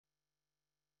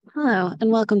Hello, and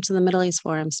welcome to the Middle East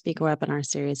Forum Speaker Webinar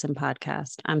Series and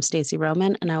Podcast. I'm Stacey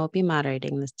Roman, and I will be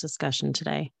moderating this discussion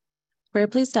today. We're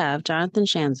pleased to have Jonathan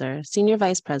Schanzer, Senior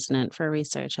Vice President for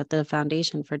Research at the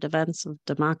Foundation for Defense of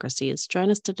Democracies,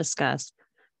 join us to discuss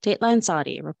Dateline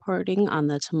Saudi, reporting on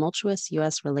the tumultuous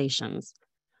U.S. relations.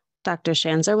 Dr.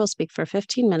 Schanzer will speak for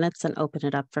 15 minutes and open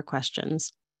it up for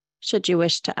questions. Should you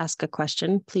wish to ask a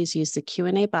question, please use the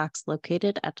Q&A box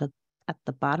located at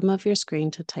the bottom of your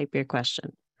screen to type your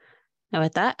question. Now,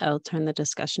 with that, I'll turn the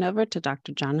discussion over to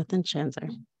Dr. Jonathan Schanzer.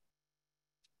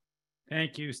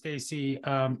 Thank you, Stacey,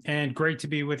 and great to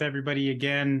be with everybody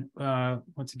again.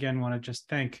 Once again, want to just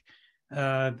thank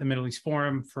the Middle East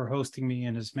Forum for hosting me.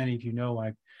 And as many of you know,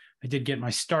 I did get my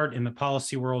start in the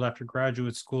policy world after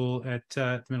graduate school at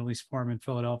the Middle East Forum in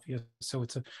Philadelphia. So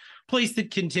it's a place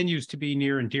that continues to be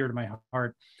near and dear to my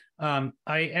heart. I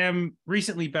am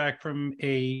recently back from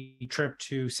a trip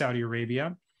to Saudi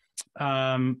Arabia.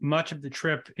 Much of the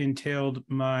trip entailed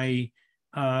my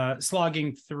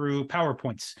slogging through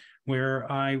PowerPoints,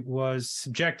 where I was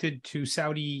subjected to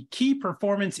Saudi key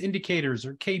performance indicators,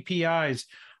 or KPIs,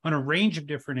 on a range of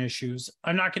different issues.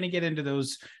 I'm not going to get into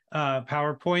those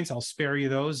PowerPoints. I'll spare you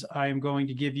those. I am going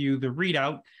to give you the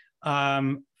readout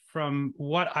from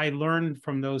what I learned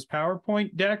from those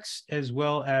PowerPoint decks, as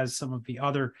well as some of the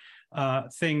other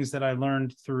things that I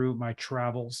learned through my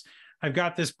travels. I've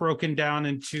got this broken down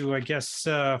into, I guess,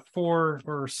 4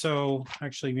 or so,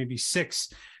 actually maybe 6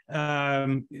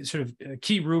 sort of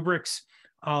key rubrics.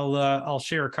 I'll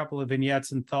share a couple of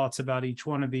vignettes and thoughts about each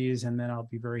one of these, and then I'll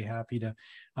be very happy to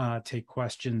take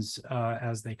questions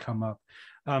as they come up.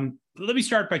 Let me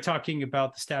start by talking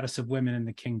about the status of women in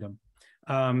the kingdom.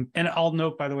 And I'll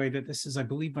note, by the way, that this is, I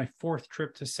believe, my 4th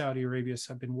trip to Saudi Arabia.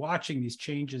 So I've been watching these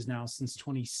changes now since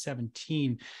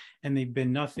 2017, and they've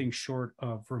been nothing short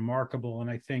of remarkable. And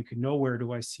I think nowhere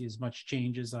do I see as much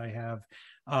change as I have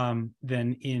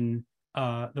than in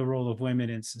the role of women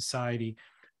in society.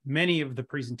 Many of the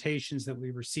presentations that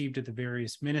we received at the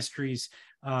various ministries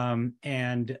and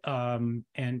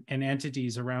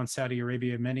entities around Saudi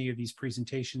Arabia, many of these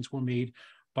presentations were made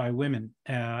by women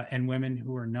and women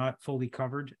who are not fully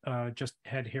covered, just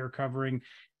had hair covering,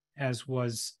 as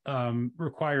was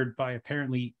required by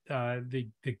apparently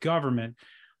the government.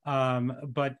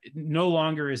 But no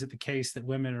longer is it the case that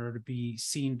women are to be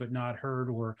seen but not heard,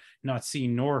 or not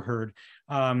seen nor heard.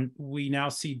 We now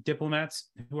see diplomats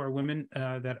who are women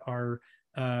that are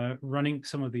running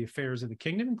some of the affairs of the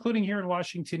kingdom, including here in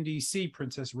Washington, D.C.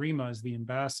 Princess Rima is the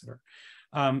ambassador.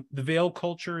 The veil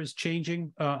culture is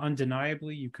changing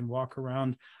undeniably. You can walk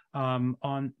around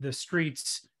on the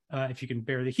streets if you can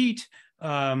bear the heat,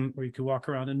 or you can walk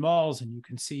around in malls and you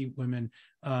can see women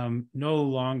no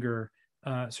longer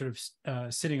sort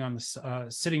of sitting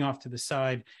off to the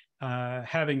side,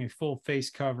 having a full face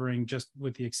covering, just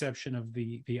with the exception of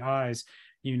the eyes.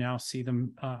 You now see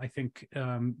them, I think,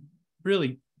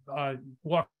 really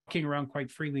walking around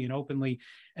quite freely and openly,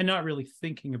 and not really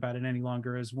thinking about it any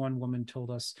longer. As one woman told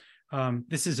us,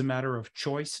 this is a matter of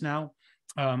choice now,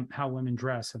 how women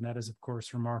dress, and that is, of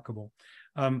course, remarkable.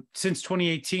 Since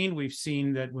 2018, we've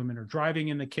seen that women are driving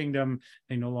in the kingdom.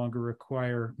 They no longer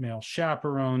require male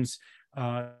chaperones.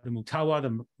 The Mutawa,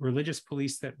 the religious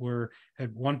police that were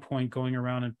at one point going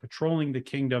around and patrolling the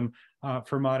kingdom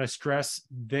for modest dress,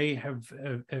 they have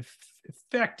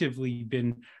effectively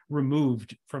been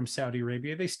removed from Saudi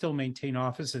Arabia. They still maintain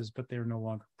offices, but they're no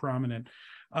longer prominent.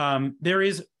 There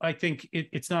is, I think,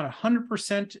 it's not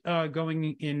 100% going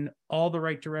in all the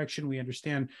right direction. We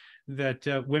understand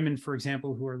that women, for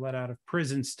example, who are let out of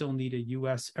prison still need a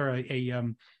U.S. or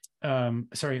a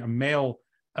male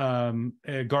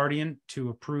a guardian to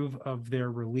approve of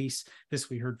their release. This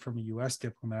we heard from a U.S.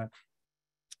 diplomat.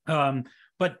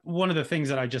 But one of the things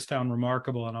that I just found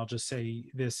remarkable, and I'll just say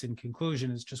this in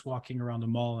conclusion, is just walking around a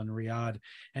mall in Riyadh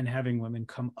and having women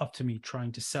come up to me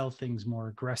trying to sell things more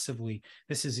aggressively.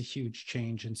 This is a huge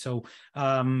change. And so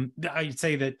I'd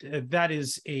say that that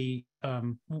is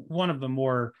one of the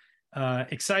more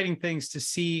exciting things to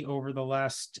see over the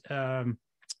last 5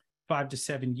 to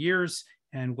 7 years.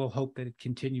 And we'll hope that it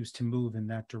continues to move in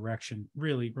that direction.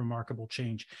 Really remarkable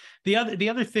change. The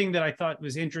other thing that I thought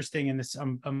was interesting, and this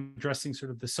I'm addressing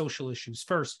sort of the social issues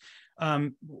first.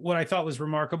 What I thought was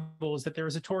remarkable is that there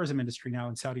is a tourism industry now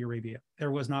in Saudi Arabia.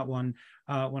 There was not one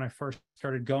when I first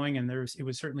started going, and it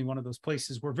was certainly one of those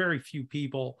places where very few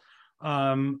people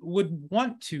would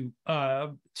want to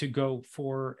go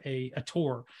for a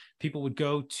tour. People would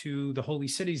go to the holy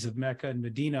cities of Mecca and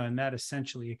Medina, and that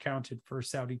essentially accounted for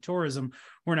Saudi tourism.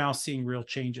 We're now seeing real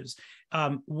changes.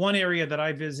 One area that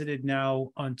I visited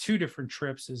now on 2 different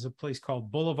trips is a place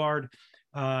called Boulevard.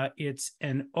 It's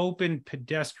an open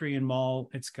pedestrian mall.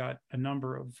 It's got a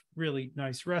number of really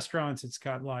nice restaurants. It's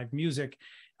got live music.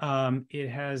 It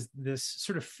has this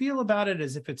sort of feel about it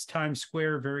as if it's Times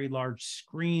Square, very large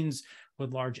screens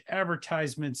with large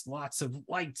advertisements, lots of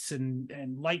lights and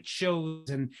light shows.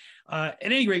 And at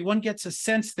any rate, one gets a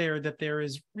sense there that there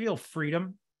is real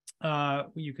freedom.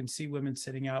 You can see women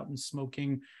sitting out and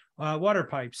smoking water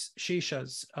pipes,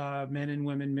 shishas, men and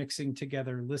women mixing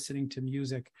together, listening to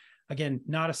music. Again,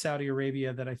 not a Saudi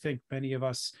Arabia that I think many of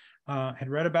us had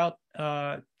read about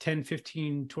 10,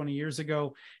 15, 20 years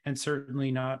ago, and certainly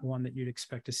not one that you'd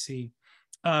expect to see.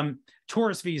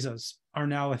 Tourist visas are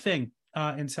now a thing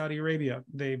in Saudi Arabia.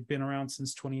 They've been around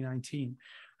since 2019.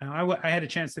 I had a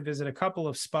chance to visit a couple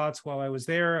of spots while I was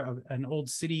there, an old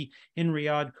city in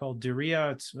Riyadh called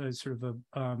Diriyah. It's sort of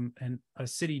a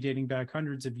city dating back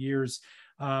hundreds of years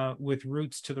with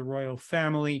roots to the royal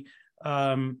family.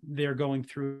 They're going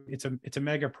through, it's a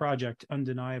mega project,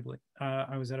 undeniably.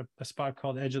 I was at a spot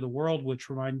called Edge of the World,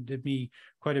 which reminded me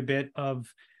quite a bit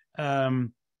of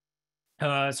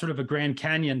sort of a Grand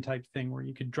Canyon type thing, where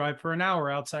you could drive for an hour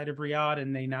outside of Riyadh,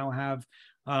 and they now have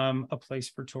a place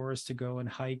for tourists to go and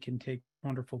hike and take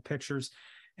wonderful pictures.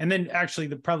 And then actually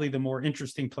probably the more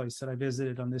interesting place that I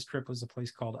visited on this trip was a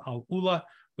place called Al Ula,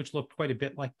 which looked quite a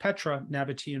bit like Petra,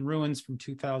 Nabatean ruins from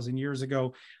 2,000 years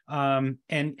ago.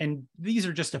 And these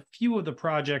are just a few of the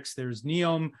projects. There's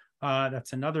Neom.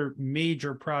 That's another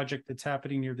major project that's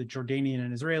happening near the Jordanian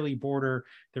and Israeli border.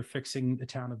 They're fixing the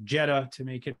town of Jeddah to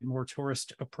make it more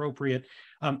tourist appropriate.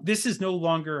 This is no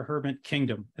longer a hermit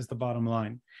kingdom, is the bottom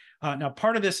line. Now,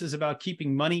 part of this is about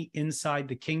keeping money inside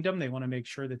the kingdom. They want to make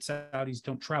sure that Saudis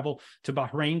don't travel to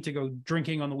Bahrain to go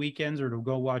drinking on the weekends or to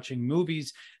go watching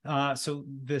movies. So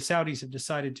the Saudis have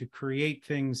decided to create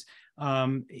things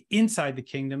inside the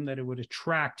kingdom that it would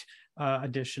attract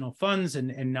additional funds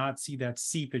and not see that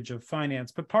seepage of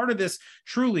finance. But part of this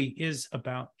truly is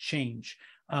about change.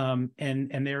 And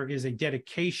there is a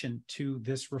dedication to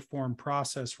this reform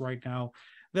process right now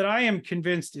that I am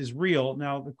convinced is real.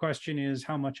 Now, the question is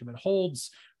how much of it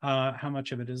holds, how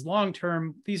much of it is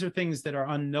long-term. These are things that are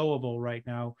unknowable right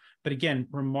now, but again,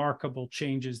 remarkable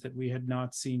changes that we had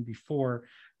not seen before.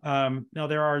 Now,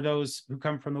 there are those who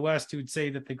come from the West who would say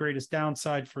that the greatest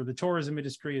downside for the tourism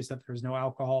industry is that there's no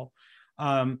alcohol.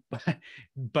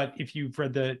 But if you've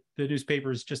read the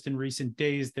newspapers just in recent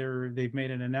days, they've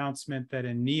made an announcement that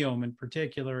in Neom in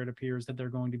particular, it appears that they're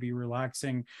going to be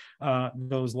relaxing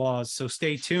those laws. So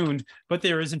stay tuned. But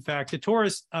there is, in fact, a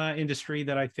tourist industry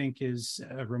that I think is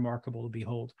remarkable to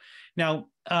behold. Now,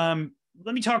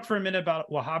 let me talk for a minute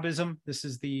about Wahhabism. This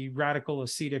is the radical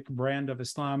Hasidic brand of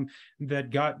Islam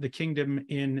that got the kingdom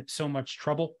in so much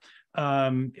trouble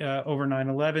over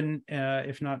 9/11,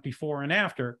 if not before and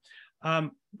after.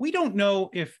 We don't know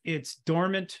if it's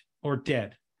dormant or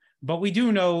dead, but we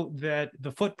do know that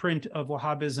the footprint of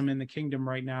Wahhabism in the kingdom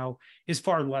right now is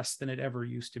far less than it ever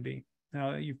used to be.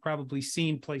 Now, you've probably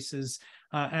seen places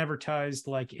advertised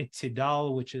like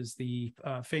Ittidal, which is the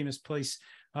famous place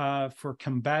for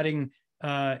combating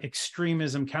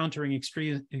extremism, countering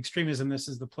extremism. This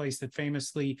is the place that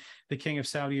famously the king of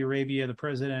Saudi Arabia, the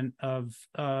president of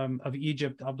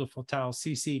Egypt, Abdel Fattah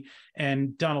al-Sisi,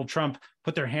 and Donald Trump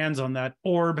put their hands on that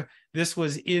orb. This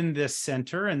was in this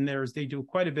center, and they do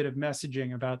quite a bit of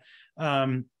messaging about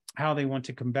how they want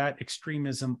to combat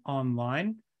extremism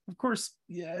online. Of course,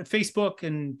 Facebook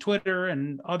and Twitter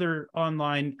and other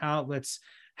online outlets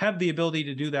have the ability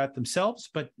to do that themselves,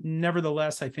 but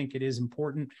nevertheless, I think it is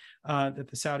important that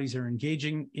the Saudis are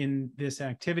engaging in this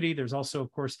activity. There's also,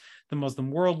 of course, the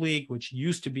Muslim World League, which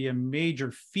used to be a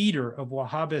major feeder of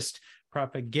Wahhabist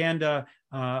propaganda,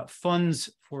 funds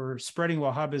for spreading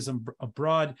Wahhabism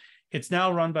abroad. It's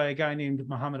now run by a guy named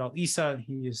Mohammed al-Isa.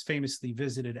 He has famously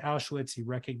visited Auschwitz. He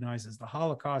recognizes the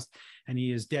Holocaust, and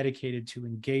he is dedicated to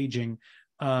engaging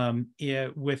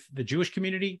with the Jewish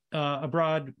community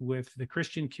abroad, with the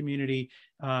Christian community,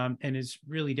 and is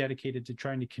really dedicated to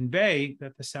trying to convey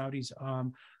that the Saudis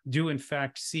do in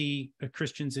fact see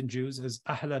Christians and Jews as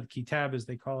Ahl al-Kitab, as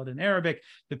they call it in Arabic,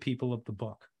 the people of the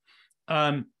book.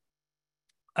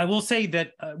 I will say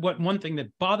that one thing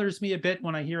that bothers me a bit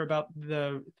when I hear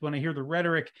the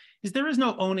rhetoric is there is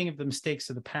no owning of the mistakes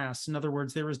of the past. In other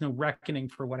words, there is no reckoning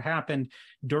for what happened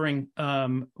during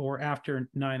or after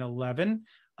 9/11.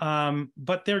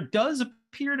 But there does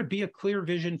appear to be a clear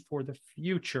vision for the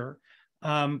future.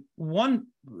 One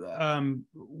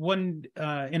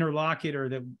interlocutor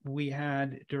that we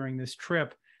had during this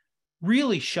trip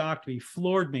really shocked me,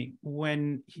 floored me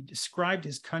when he described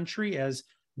his country as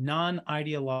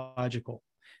non-ideological.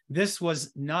 This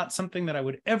was not something that I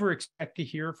would ever expect to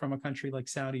hear from a country like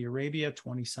Saudi Arabia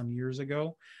 20 some years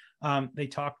ago. They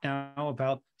talk now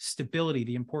about stability,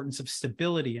 the importance of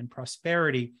stability and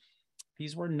prosperity.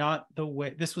 This was not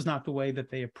the way that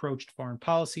they approached foreign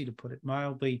policy, to put it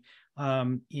mildly,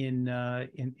 in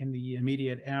the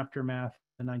immediate aftermath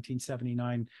of the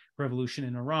 1979 revolution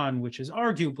in Iran, which is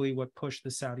arguably what pushed the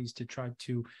Saudis to try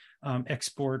to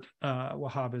export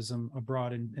Wahhabism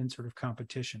abroad in sort of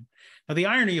competition. Now, the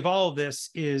irony of all of this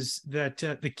is that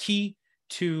the key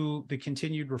to the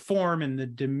continued reform and the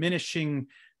diminishing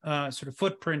sort of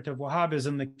footprint of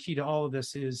Wahhabism, the key to all of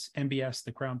this is MBS,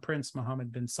 the Crown Prince,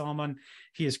 Mohammed bin Salman.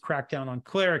 He has cracked down on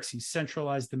clerics. He's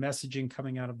centralized the messaging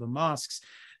coming out of the mosques.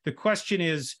 The question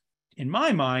is, in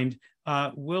my mind,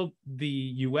 will the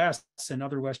U.S. and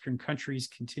other Western countries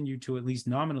continue to at least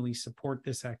nominally support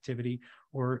this activity,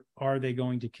 or are they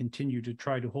going to continue to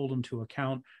try to hold him to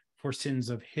account for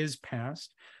sins of his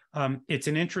past? It's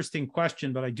an interesting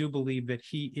question, but I do believe that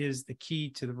he is the key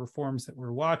to the reforms that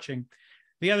we're watching.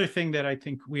 The other thing that I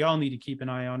think we all need to keep an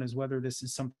eye on is whether this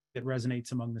is something that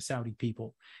resonates among the Saudi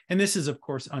people. And this is, of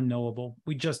course, unknowable.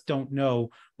 We just don't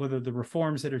know whether the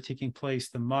reforms that are taking place,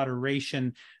 the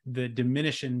moderation, the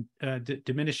diminishing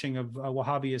of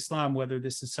Wahhabi Islam, whether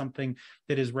this is something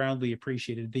that is roundly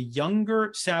appreciated. The younger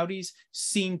Saudis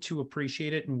seem to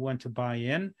appreciate it and want to buy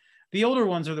in. The older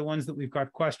ones are the ones that we've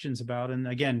got questions about. And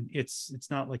again, it's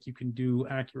not like you can do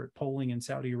accurate polling in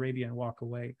Saudi Arabia and walk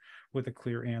away with a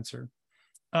clear answer.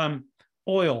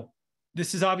 Oil.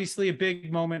 This is obviously a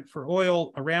big moment for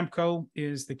oil. Aramco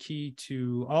is the key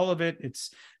to all of it.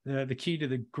 It's the key to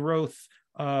the growth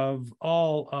of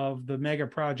all of the mega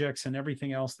projects and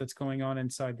everything else that's going on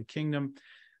inside the kingdom.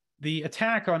 The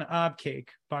attack on Abqaiq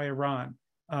by Iran,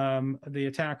 the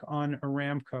attack on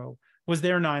Aramco, was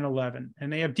their 9/11.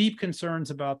 And they have deep concerns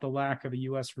about the lack of a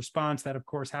U.S. response. That, of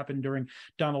course, happened during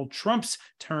Donald Trump's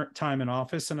time in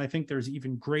office. And I think there's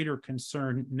even greater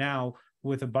concern now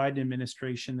with a Biden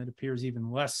administration that appears even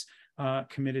less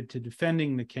committed to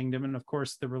defending the kingdom. And of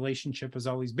course, the relationship has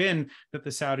always been that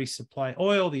the Saudis supply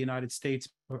oil, the United States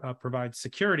provides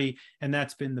security, and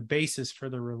that's been the basis for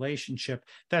the relationship.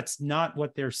 That's not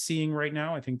what they're seeing right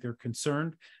now. I think they're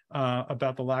concerned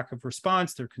about the lack of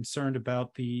response. They're concerned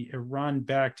about the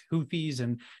Iran-backed Houthis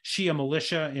and Shia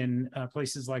militia in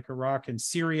places like Iraq and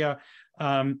Syria.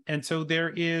 And so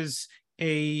there's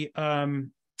a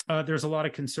lot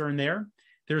of concern there.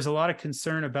 There's a lot of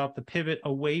concern about the pivot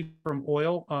away from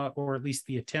oil, or at least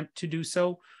the attempt to do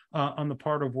so on the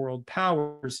part of world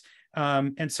powers.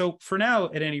 And so for now,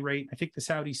 at any rate, I think the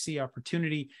Saudis see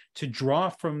opportunity to draw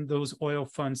from those oil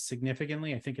funds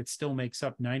significantly. I think it still makes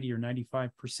up 90 or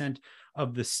 95%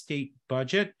 of the state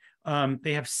budget.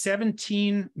 They have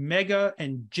 17 mega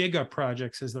and giga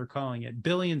projects, as they're calling it,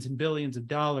 billions and billions of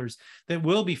dollars that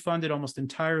will be funded almost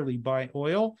entirely by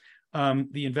oil.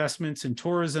 The investments in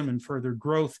tourism and further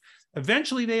growth.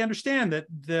 Eventually, they understand that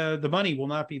the money will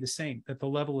not be the same, that the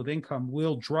level of income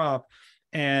will drop.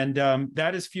 And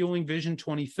that is fueling Vision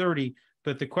 2030.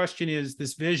 But the question is,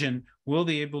 this vision, will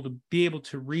they be able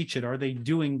to reach it? Are they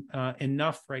doing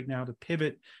enough right now to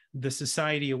pivot the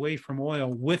society away from oil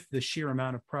with the sheer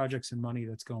amount of projects and money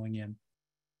that's going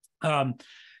in?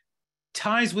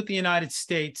 Ties with the United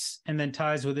States and then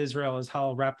ties with Israel is how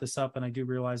I'll wrap this up. And I do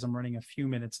realize I'm running a few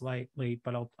minutes late,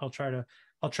 but I'll try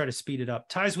to speed it up.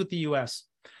 Ties with the U.S.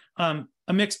 A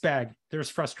mixed bag. There's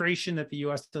frustration that the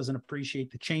U.S. doesn't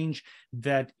appreciate the change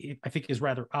that I think is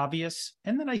rather obvious,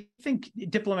 and then I think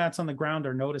diplomats on the ground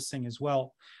are noticing as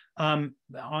well. On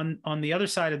the other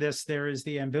side of this, there is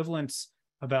the ambivalence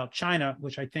about China,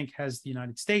 which I think has the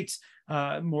United States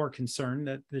more concerned,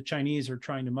 that the Chinese are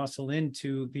trying to muscle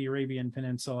into the Arabian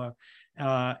Peninsula,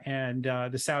 and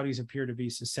the Saudis appear to be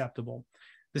susceptible.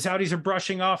 The Saudis are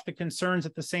brushing off the concerns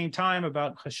at the same time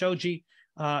about Khashoggi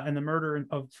and the murder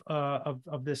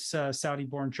of this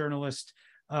Saudi-born journalist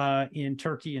in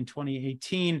Turkey in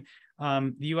 2018.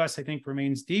 The U.S., I think,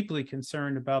 remains deeply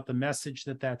concerned about the message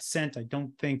that sent. I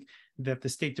don't think that the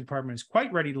State Department is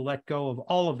quite ready to let go of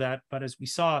all of that. But as we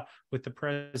saw with the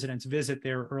president's visit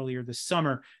there earlier this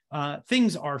summer,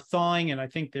 things are thawing. And I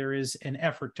think there is an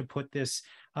effort to put this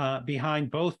behind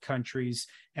both countries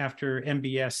after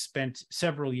MBS spent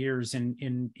several years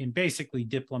in basically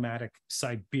diplomatic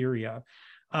Siberia.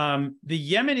 The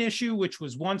Yemen issue, which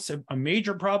was once a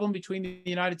major problem between the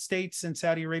United States and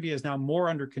Saudi Arabia, is now more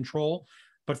under control,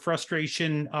 but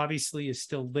frustration obviously is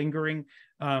still lingering.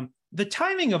 The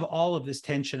timing of all of this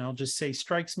tension, I'll just say,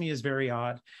 strikes me as very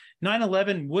odd.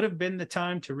 9/11 would have been the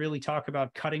time to really talk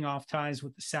about cutting off ties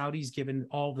with the Saudis, given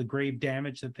all the grave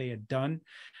damage that they had done.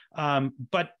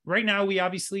 But right now,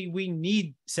 we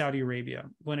need Saudi Arabia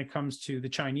when it comes to the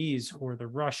Chinese or the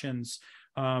Russians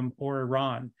or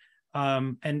Iran.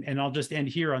 And I'll just end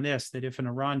here on this, that if an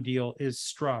Iran deal is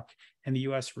struck and the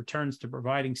U.S. returns to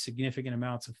providing significant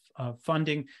amounts of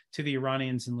funding to the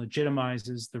Iranians and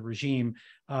legitimizes the regime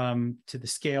to the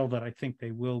scale that I think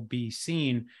they will be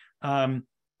seen,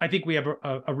 I think we have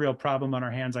a real problem on our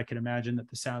hands. I can imagine that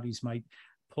the Saudis might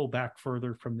pull back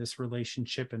further from this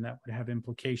relationship, and that would have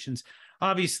implications,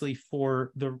 obviously,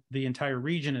 for the entire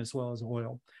region as well as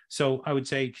oil. So I would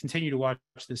say continue to watch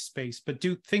this space, but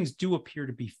things do appear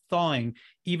to be thawing,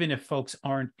 even if folks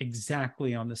aren't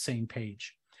exactly on the same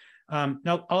page.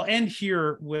 Now, I'll end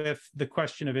here with the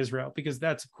question of Israel, because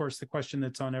that's, of course, the question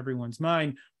that's on everyone's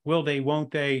mind. Will they,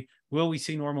 won't they? Will we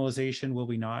see normalization? Will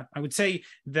we not? I would say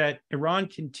that Iran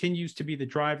continues to be the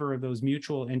driver of those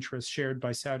mutual interests shared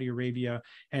by Saudi Arabia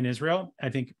and Israel. I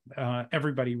think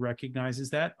everybody recognizes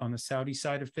that on the Saudi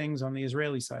side of things, on the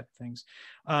Israeli side of things.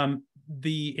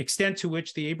 The extent to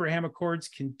which the Abraham Accords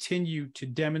continue to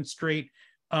demonstrate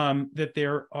that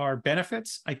there are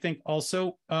benefits, I think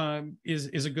also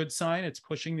is a good sign. It's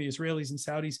pushing the Israelis and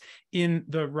Saudis in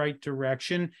the right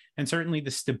direction. And certainly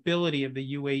the stability of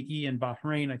the UAE and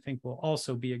Bahrain, I think, will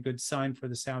also be a good sign for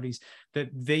the Saudis, that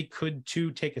they could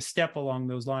too take a step along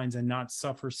those lines and not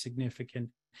suffer significant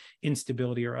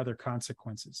instability or other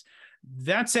consequences.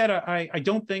 That said, I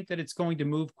don't think that it's going to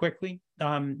move quickly.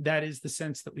 That is the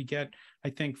sense that we get, I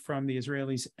think, from the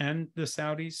Israelis and the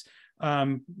Saudis.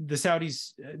 The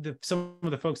Saudis, some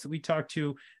of the folks that we talked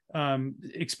to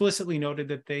explicitly noted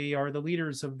that they are the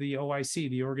leaders of the OIC,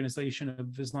 the Organization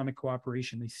of Islamic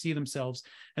Cooperation. They see themselves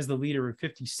as the leader of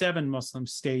 57 Muslim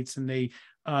states, and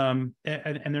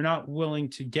they're not willing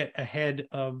to get ahead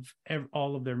of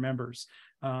all of their members.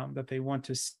 That they want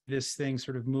to see this thing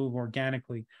sort of move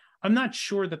organically. I'm not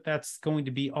sure that that's going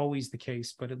to be always the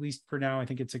case, but at least for now, I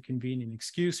think it's a convenient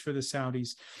excuse for the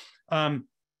Saudis.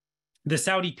 The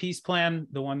Saudi peace plan,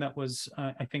 the one that was,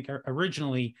 I think,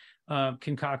 originally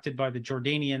concocted by the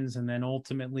Jordanians and then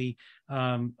ultimately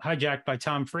hijacked by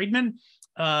Tom Friedman,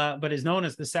 but is known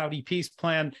as the Saudi peace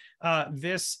plan.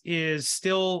 This is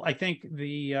still, I think,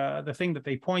 the thing that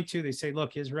they point to. They say,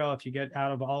 look, Israel, if you get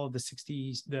out of all of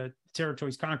the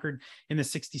territories conquered in the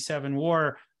 67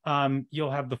 war,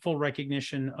 you'll have the full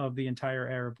recognition of the entire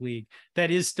Arab League. That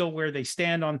is still where they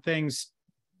stand on things.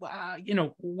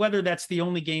 Whether that's the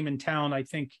only game in town, I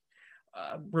think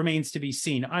remains to be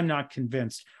seen. I'm not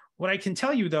convinced. What I can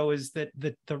tell you, though, is that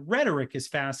the rhetoric is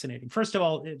fascinating. First of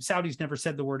all, Saudis never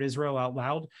said the word Israel out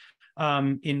loud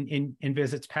in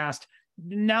visits past.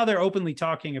 Now they're openly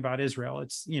talking about Israel.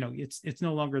 It's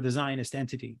no longer the Zionist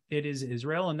entity. It is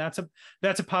Israel, and that's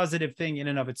a positive thing in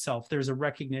and of itself. There's a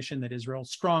recognition that Israel's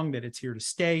strong, that it's here to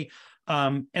stay.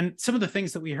 And some of the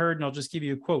things that we heard, and I'll just give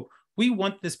you a quote. We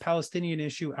want this Palestinian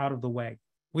issue out of the way.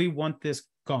 We want this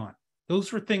gone.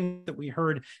 Those were things that we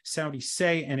heard Saudis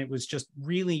say, and it was just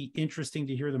really interesting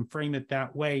to hear them frame it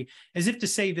that way, as if to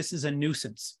say this is a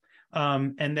nuisance,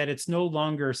 and that it's no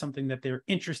longer something that they're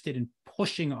interested in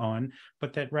pushing on,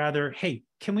 but that rather, hey,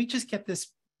 can we just get this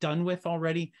done with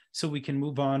already so we can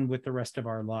move on with the rest of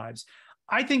our lives?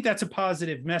 I think that's a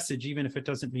positive message, even if it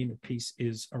doesn't mean that peace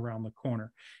is around the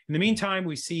corner. In the meantime,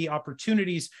 we see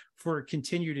opportunities for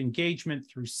continued engagement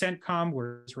through CENTCOM,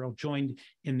 where Israel joined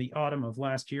in the autumn of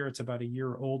last year. It's about a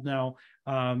year old now.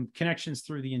 Connections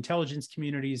through the intelligence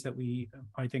communities that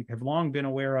I think, have long been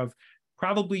aware of.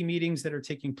 Probably meetings that are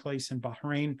taking place in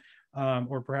Bahrain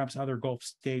or perhaps other Gulf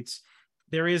states.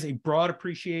 There is a broad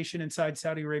appreciation inside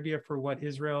Saudi Arabia for what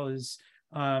Israel is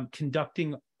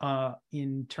conducting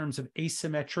in terms of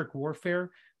asymmetric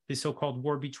warfare. The so-called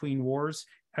war between wars,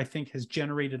 I think, has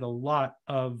generated a lot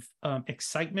of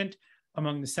excitement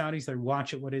among the Saudis. They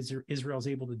watch at what Israel's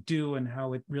able to do and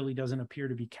how it really doesn't appear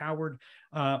to be cowered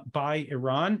by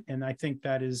Iran. And I think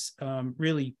that is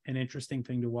really an interesting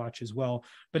thing to watch as well.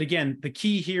 But again, the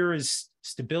key here is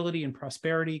stability and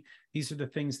prosperity. These are the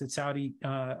things that Saudi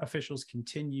officials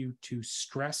continue to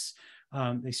stress.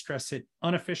 They stress it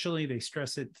unofficially. They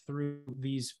stress it through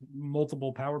these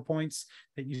multiple PowerPoints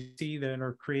that you see that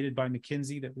are created by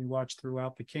McKinsey that we watch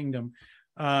throughout the kingdom.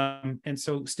 And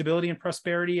so stability and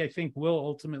prosperity, I think, will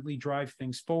ultimately drive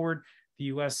things forward. The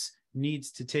U.S.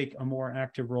 needs to take a more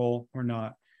active role or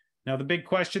not. Now, the big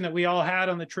question that we all had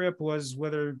on the trip was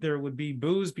whether there would be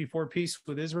booze before peace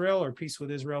with Israel or peace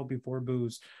with Israel before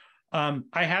booze.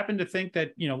 I happen to think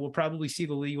that, we'll probably see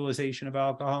the legalization of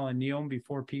alcohol and NEOM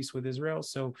before peace with Israel.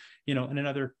 So, in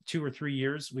another 2 or 3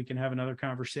 years, we can have another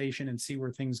conversation and see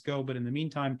where things go. But in the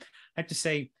meantime, I have to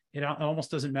say, it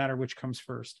almost doesn't matter which comes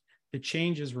first. The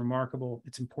change is remarkable.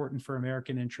 It's important for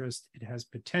American interest. It has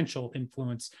potential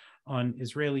influence on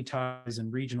Israeli ties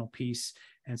and regional peace.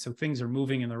 And so things are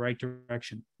moving in the right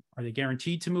direction. Are they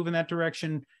guaranteed to move in that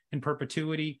direction in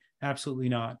perpetuity? Absolutely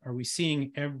not. Are we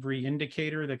seeing every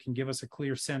indicator that can give us a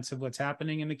clear sense of what's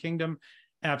happening in the kingdom?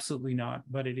 Absolutely not.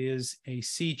 But it is a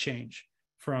sea change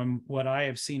from what I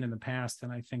have seen in the past,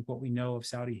 and I think what we know of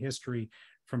Saudi history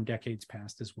from decades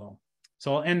past as well.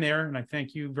 So I'll end there, and I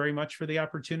thank you very much for the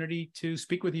opportunity to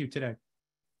speak with you today.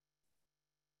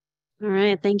 All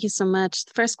right, thank you so much.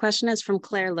 The first question is from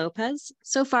Claire Lopez.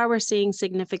 So far, we're seeing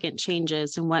significant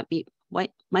changes in what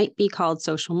might be called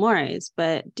social mores,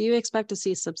 but do you expect to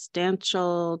see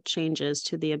substantial changes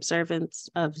to the observance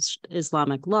of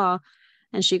Islamic law?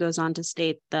 And she goes on to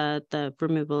state that the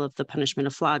removal of the punishment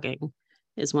of flogging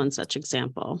is one such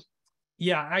example.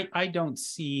 Yeah, I don't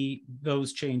see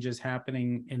those changes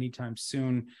happening anytime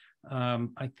soon.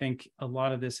 I think a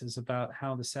lot of this is about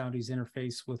how the Saudis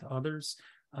interface with others,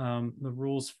 the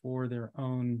rules for their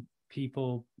own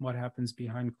people, what happens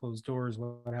behind closed doors,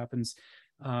 what happens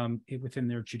within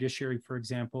their judiciary, for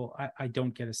example. I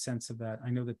don't get a sense of that.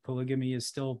 I know that polygamy is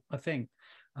still a thing.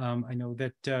 I know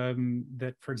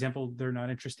that, for example, they're not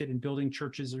interested in building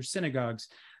churches or synagogues.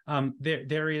 There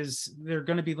are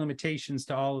going to be limitations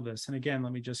to all of this. And again,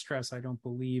 let me just stress, I don't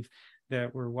believe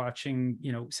that we're watching,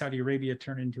 Saudi Arabia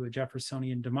turn into a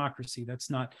Jeffersonian democracy. That's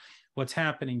not what's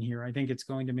happening here. I think it's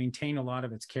going to maintain a lot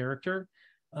of its character.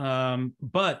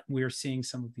 But we're seeing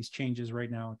some of these changes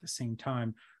right now at the same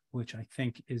time, which I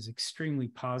think is extremely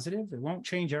positive. It won't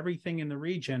change everything in the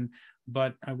region,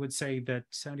 but I would say that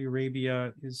Saudi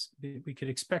Arabia we could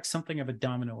expect something of a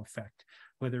domino effect,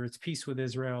 whether it's peace with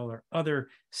Israel or other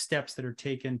steps that are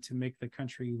taken to make the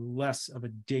country less of a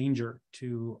danger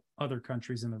to other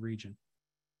countries in the region.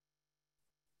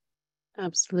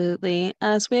 Absolutely.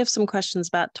 So we have some questions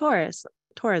about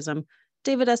tourism.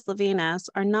 David S. Levine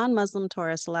asks, are non-Muslim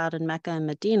tourists allowed in Mecca and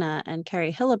Medina? And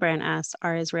Carrie Hillebrand asks,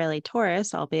 are Israeli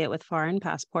tourists, albeit with foreign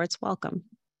passports, welcome?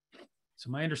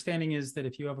 So my understanding is that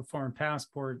if you have a foreign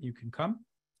passport, you can come.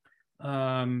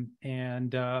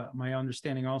 And my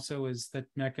understanding also is that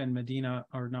Mecca and Medina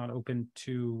are not open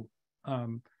to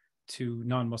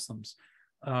non-Muslims.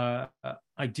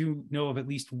 I do know of at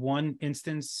least one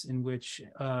instance in which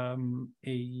a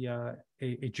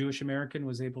Jewish American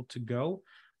was able to go,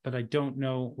 but I don't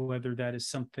know whether that is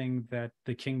something that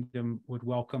the kingdom would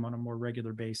welcome on a more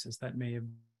regular basis. That may have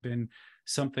been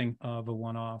something of a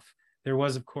one-off. There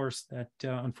was, of course, that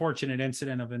unfortunate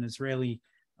incident of an Israeli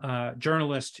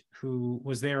journalist who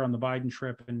was there on the Biden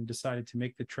trip and decided to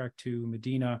make the trek to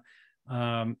Medina.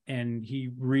 And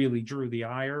he really drew the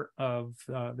ire of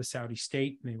the Saudi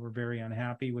state. They were very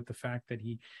unhappy with the fact that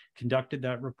he conducted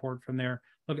that report from there.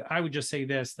 Look, I would just say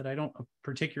this, that I don't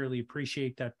particularly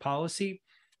appreciate that policy,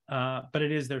 but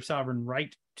it is their sovereign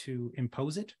right to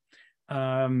impose it.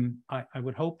 I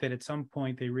would hope that at some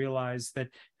point they realize that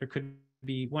there could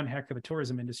be one heck of a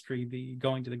tourism industry.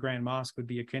 Going to the Grand Mosque would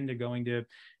be akin to going to,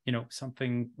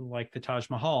 something like the Taj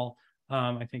Mahal.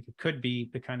 I think it could be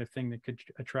the kind of thing that could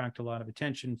attract a lot of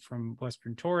attention from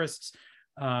Western tourists,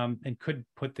 and could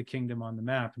put the kingdom on the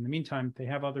map. In the meantime, they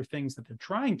have other things that they're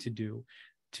trying to do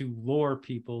to lure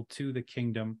people to the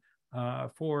kingdom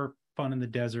for fun in the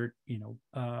desert,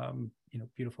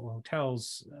 beautiful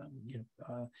hotels,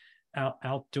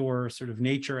 outdoor sort of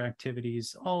nature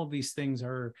activities. All of these things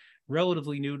are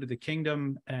relatively new to the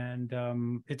kingdom, and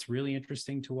it's really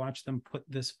interesting to watch them put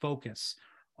this focus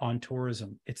on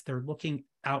tourism. They're looking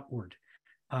outward,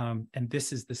 and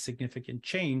this is the significant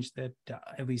change that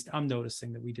at least I'm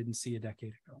noticing that we didn't see a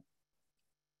decade ago.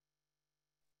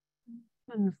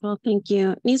 Wonderful, thank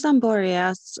you. Nizam Bori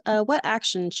asks, what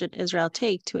action should Israel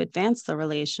take to advance the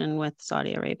relation with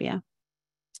Saudi Arabia?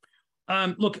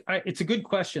 Look, it's a good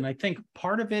question. I think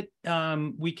part of it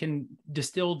we can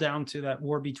distill down to that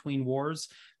war between wars,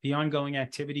 the ongoing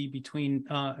activity between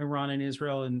Iran and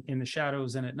Israel in the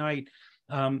shadows and at night.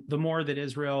 The more that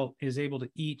Israel is able to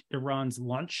eat Iran's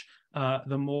lunch,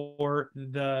 the more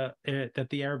that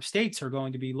the Arab states are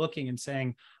going to be looking and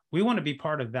saying, we want to be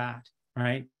part of that,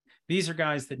 right? These are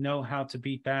guys that know how to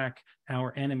beat back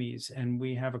our enemies, and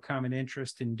we have a common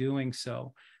interest in doing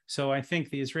so. So I think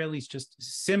the Israelis just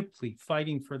simply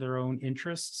fighting for their own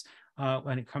interests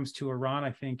when it comes to Iran,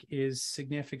 I think is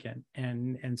significant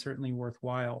and certainly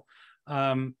worthwhile.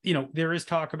 There is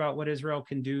talk about what Israel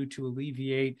can do to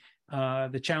alleviate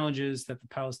the challenges that the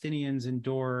Palestinians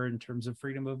endure in terms of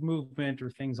freedom of movement or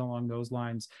things along those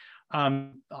lines.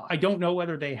 I don't know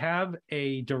whether they have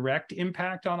a direct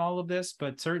impact on all of this,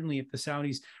 but certainly if the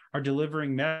Saudis are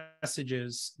delivering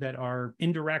messages that are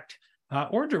indirect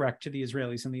or direct to the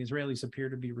Israelis, and the Israelis appear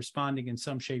to be responding in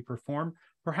some shape or form,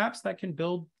 perhaps that can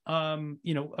build, a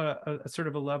sort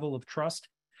of a level of trust.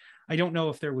 I don't know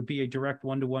if there would be a direct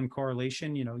one-to-one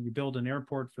correlation. You build an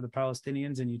airport for the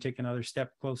Palestinians and you take another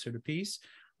step closer to peace.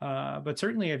 But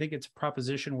certainly, I think it's a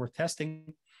proposition worth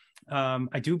testing.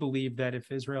 I do believe that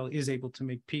if Israel is able to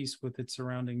make peace with its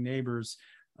surrounding neighbors,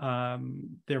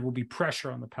 there will be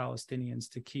pressure on the Palestinians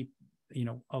to keep,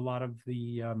 a lot of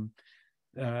the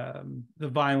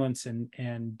violence and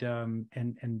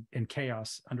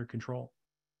chaos under control.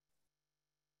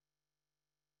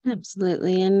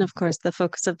 Absolutely. And of course, the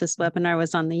focus of this webinar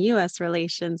was on the U.S.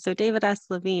 relations. So David S.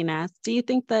 Levine asked, do you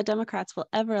think the Democrats will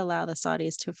ever allow the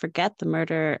Saudis to forget the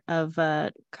murder of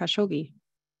Khashoggi?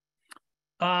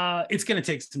 It's going to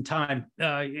take some time.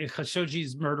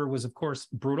 Khashoggi's murder was, of course,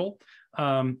 brutal,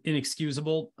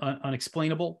 inexcusable,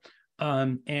 unexplainable.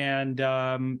 And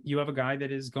you have a guy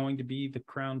that is going to be the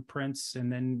crown prince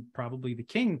and then probably the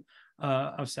king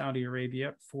of Saudi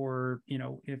Arabia for,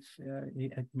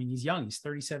 he's young, he's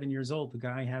 37 years old. The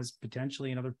guy has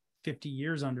potentially another 50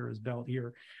 years under his belt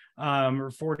here, or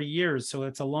 40 years. So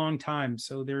it's a long time.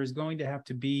 So there is going to have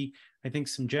to be, I think,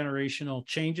 some generational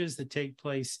changes that take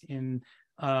place in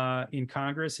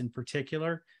Congress in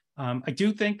particular. I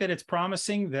do think that it's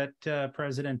promising that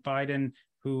President Biden,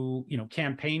 who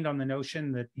campaigned on the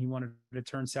notion that he wanted to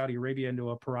turn Saudi Arabia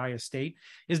into a pariah state,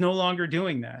 is no longer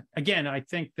doing that. Again, I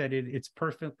think that it's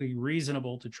perfectly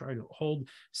reasonable to try to hold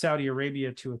Saudi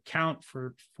Arabia to account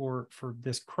for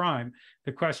this crime.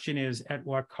 The question is, at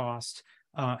what cost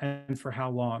and for how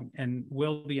long? And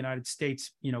will the United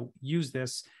States, use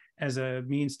this as a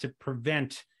means to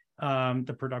prevent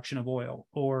the production of oil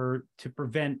or to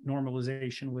prevent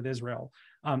normalization with Israel?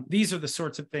 These are the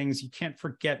sorts of things you can't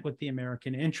forget what the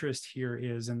American interest here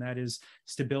is, and that is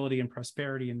stability and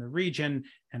prosperity in the region,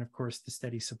 and of course, the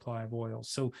steady supply of oil.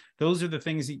 So those are the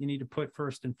things that you need to put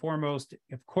first and foremost.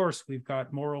 Of course, we've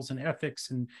got morals and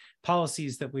ethics and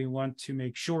policies that we want to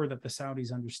make sure that the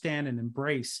Saudis understand and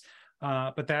embrace.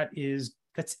 But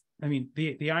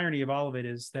the irony of all of it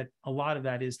is that a lot of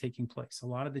that is taking place. A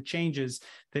lot of the changes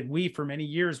that we, for many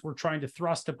years, were trying to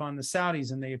thrust upon the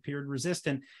Saudis, and they appeared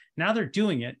resistant. Now they're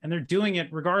doing it, and they're doing it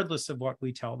regardless of what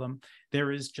we tell them.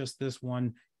 There is just this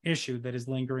one issue that is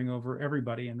lingering over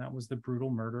everybody, and that was the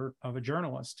brutal murder of a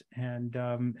journalist. And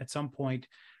at some point,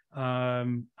 I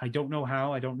don't know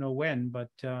how, I don't know when, but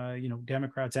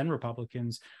Democrats and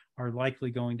Republicans are likely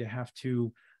going to have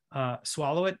to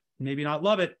swallow it, maybe not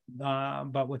love it,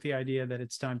 but with the idea that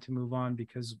it's time to move on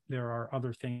because there are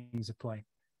other things at play.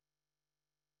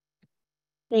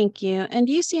 Thank you. And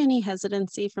do you see any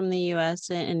hesitancy from the U.S.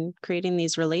 in creating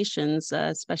these relations,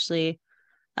 especially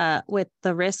with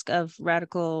the risk of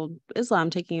radical Islam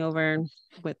taking over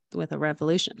with a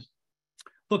revolution?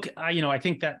 Look, I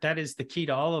think that is the key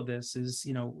to all of this is,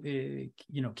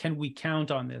 can we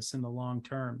count on this in the long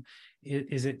term?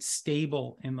 Is it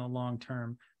stable in the long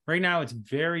term? Right now, it's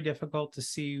very difficult to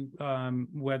see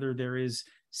whether there is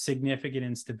significant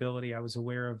instability. I was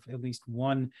aware of at least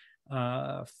one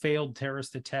failed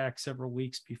terrorist attack several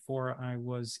weeks before I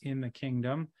was in the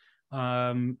kingdom.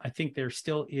 I think there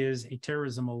still is a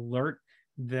terrorism alert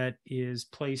that is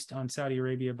placed on Saudi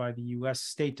Arabia by the U.S.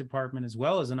 State Department, as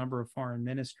well as a number of foreign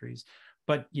ministries.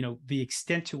 But the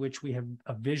extent to which we have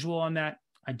a visual on that,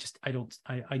 I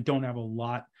don't have a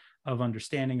lot of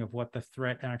understanding of what the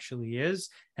threat actually is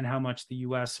and how much the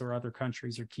U.S. or other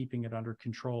countries are keeping it under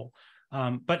control.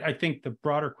 But I think the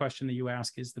broader question that you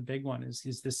ask is the big one: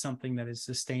 is this something that is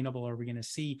sustainable? Are we going to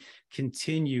see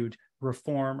continued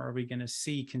reform? Are we going to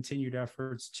see continued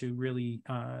efforts to really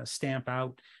stamp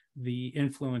out the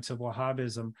influence of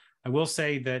Wahhabism? I will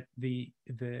say that the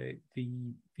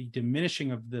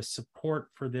diminishing of the support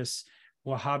for this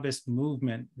Wahhabist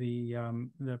movement, the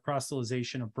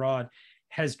proselytization abroad,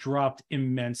 has dropped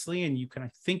immensely, and you can, I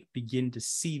think, begin to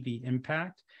see the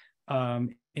impact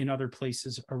in other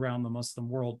places around the Muslim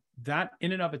world. That,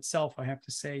 in and of itself, I have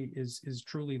to say, is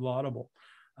truly laudable.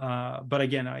 But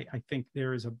again, I think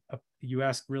there is you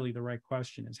ask really the right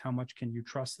question: is how much can you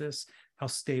trust this? How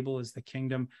stable is the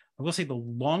kingdom? I will say the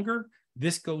longer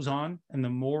this goes on, and the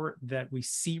more that we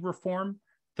see reform,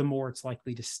 the more it's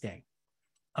likely to stay.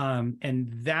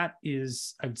 And that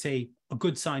is, I would say, a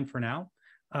good sign for now.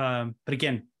 But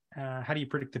again, how do you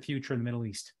predict the future in the Middle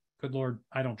East? Good Lord,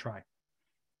 I don't try.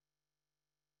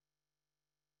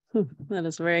 That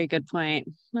is a very good point.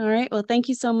 All right. Well, thank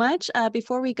you so much.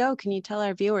 Before we go, can you tell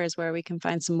our viewers where we can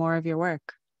find some more of your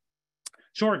work?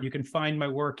 Sure, you can find my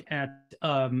work at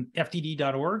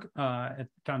fdd.org, at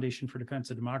Foundation for Defense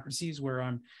of Democracies, where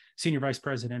I'm Senior Vice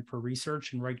President for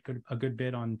Research and write a good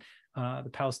bit on the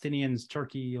Palestinians,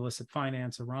 Turkey, illicit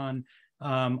finance, Iran.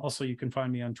 Also, you can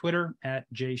find me on Twitter at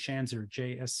Schanzer,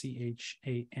 Schanzer.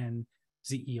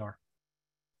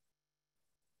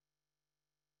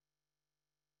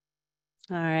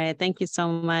 All right. Thank you so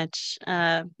much.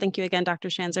 Thank you again, Dr.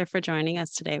 Schanzer, for joining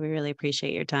us today. We really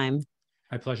appreciate your time.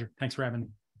 My pleasure. Thanks for having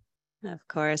me. Of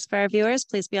course. For our viewers,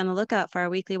 please be on the lookout for our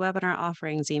weekly webinar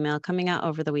offerings email coming out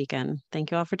over the weekend.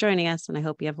 Thank you all for joining us, and I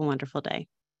hope you have a wonderful day.